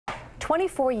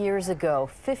24 years ago,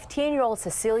 15-year-old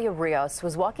Cecilia Rios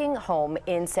was walking home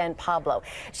in San Pablo.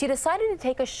 She decided to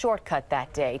take a shortcut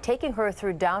that day, taking her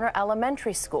through Downer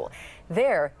Elementary School.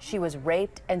 There, she was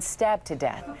raped and stabbed to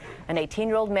death. An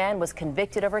 18-year-old man was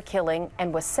convicted of her killing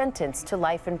and was sentenced to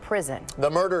life in prison. The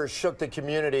murder shook the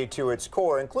community to its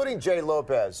core, including Jay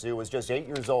Lopez, who was just 8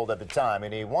 years old at the time,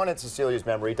 and he wanted Cecilia's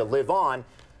memory to live on.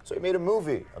 So he made a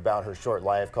movie about her short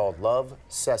life called Love,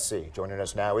 Cecy. Joining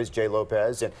us now is Jay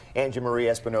Lopez and Angie Marie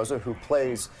Espinoza, who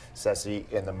plays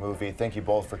Cecy in the movie. Thank you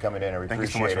both for coming in. I appreciate it. Thank you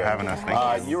so much for having us.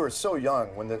 Thank you. You were so young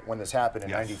when this happened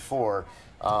in '94.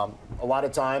 A lot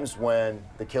of times when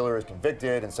the killer is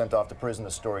convicted and sent off to prison, the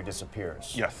story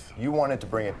disappears. Yes. You wanted to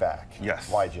bring it back. Yes.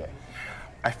 Why, Jay?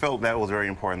 I felt that it was very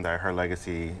important that her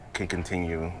legacy can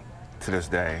continue to this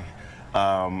day.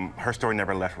 Her story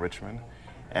never left Richmond.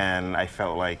 And I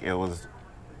felt like it was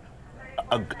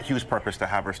a huge purpose to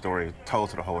have her story told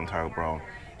to the whole entire world.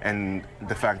 And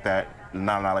the fact that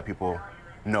not a lot of people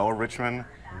know Richmond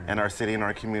and our city and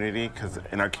our community, because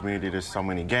in our community there's so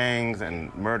many gangs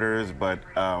and murders, but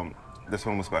this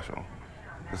one was special.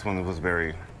 This one was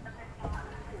very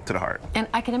to the heart. And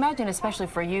I can imagine, especially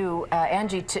for you,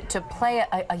 Angie, to play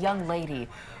a young lady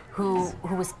who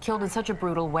was killed in such a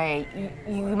brutal way,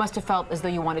 you must have felt as though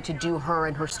you wanted to do her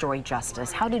and her story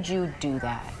justice. How did you do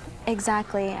that?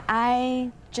 Exactly.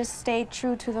 I just stayed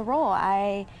true to the role.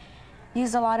 I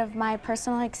used a lot of my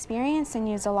personal experience and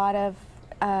used a lot of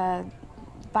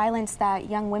violence that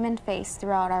young women face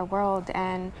throughout our world.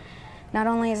 And not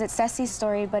only is it Cecy's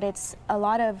story, but it's a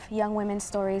lot of young women's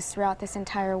stories throughout this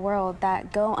entire world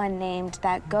that go unnamed,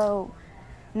 that go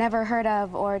never heard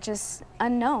of or just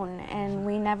unknown, and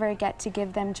we never get to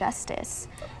give them justice.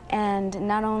 And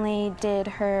not only did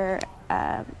her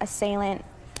assailant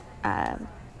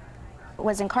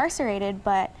was incarcerated,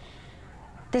 but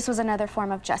this was another form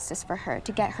of justice for her,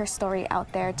 to get her story out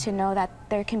there, to know that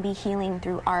there can be healing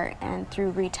through art and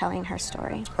through retelling her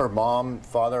story. Her mom,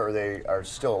 father, are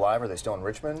still alive? Are they still in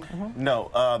Richmond? No,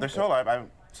 they're still alive. I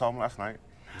saw them last night.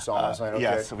 You saw them last night? Okay.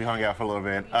 Yes, we hung out for a little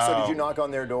bit. So did you knock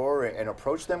on their door and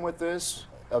approach them with this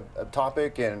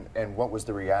topic, and what was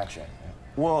the reaction?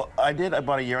 Well, I did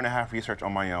about a 1.5 year research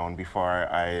on my own before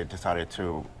I decided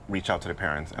to reach out to the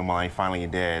parents. And when I finally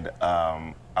did, it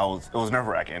was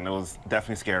nerve-wracking. It was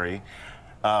definitely scary.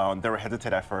 They were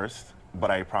hesitant at first,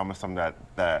 but I promised them that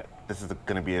this is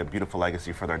going to be a beautiful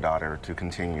legacy for their daughter to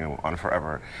continue on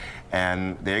forever.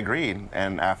 And they agreed.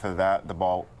 And after that, the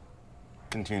ball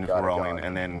continued rolling,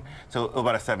 and then, so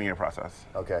about a 7-year process.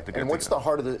 Okay, and what's the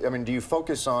heart of the, I mean, do you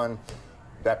focus on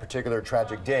that particular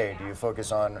tragic day? Do you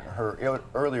focus on her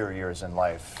earlier years in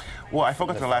life? Well, I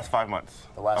focused on the last 5 months.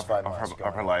 The last 5 months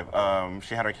of her life.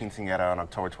 She had her quinceañera on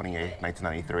October 28,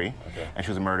 1993, and she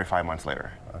was murdered 5 months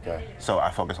later. Okay. So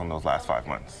I focused on those last 5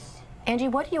 months. Angie,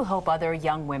 what do you hope other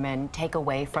young women take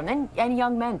away from, and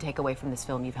young men take away from this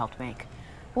film you've helped make?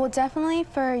 Well, definitely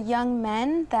for young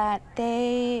men, that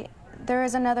there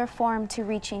is another form to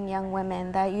reaching young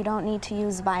women, that you don't need to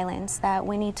use violence, that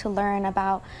we need to learn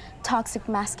about toxic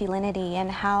masculinity and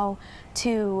how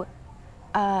to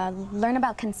learn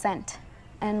about consent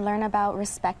and learn about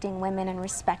respecting women and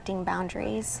respecting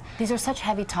boundaries. These are such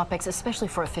heavy topics, especially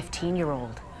for a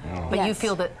 15-year-old. But yes. You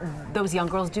feel that those young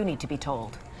girls do need to be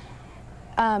told.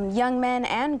 Young men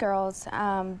and girls,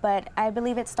 but I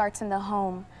believe it starts in the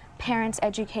home. Parents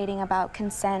educating about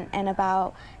consent and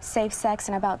about safe sex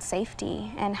and about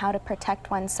safety and how to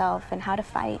protect oneself and how to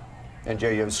fight. And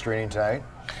Jay, you have a screening tonight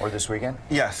or this weekend?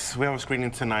 Yes, we have a screening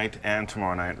tonight and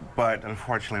tomorrow night, but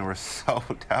unfortunately we're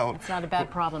sold out. It's not a bad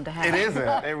problem to have. It isn't,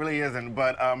 it really isn't,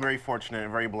 but I'm very fortunate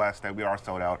and very blessed that we are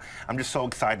sold out. I'm just so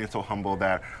excited and so humble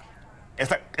that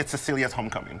it's Cecilia's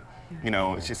homecoming. You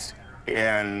know, it's just,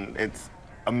 and it's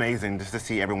amazing just to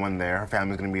see everyone there. Her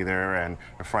family's gonna be there and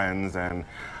her friends, and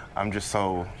I'm just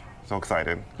so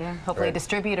excited. Yeah, hopefully a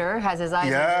distributor has his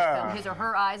eyes on your film, his or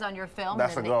her eyes on your film.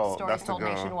 That's the goal. Stories told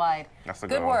nationwide. That's the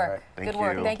Good goal. work. Thank Good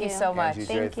work. you. Thank you so much. Angie,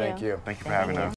 Jay, thank you. Thank you for having us.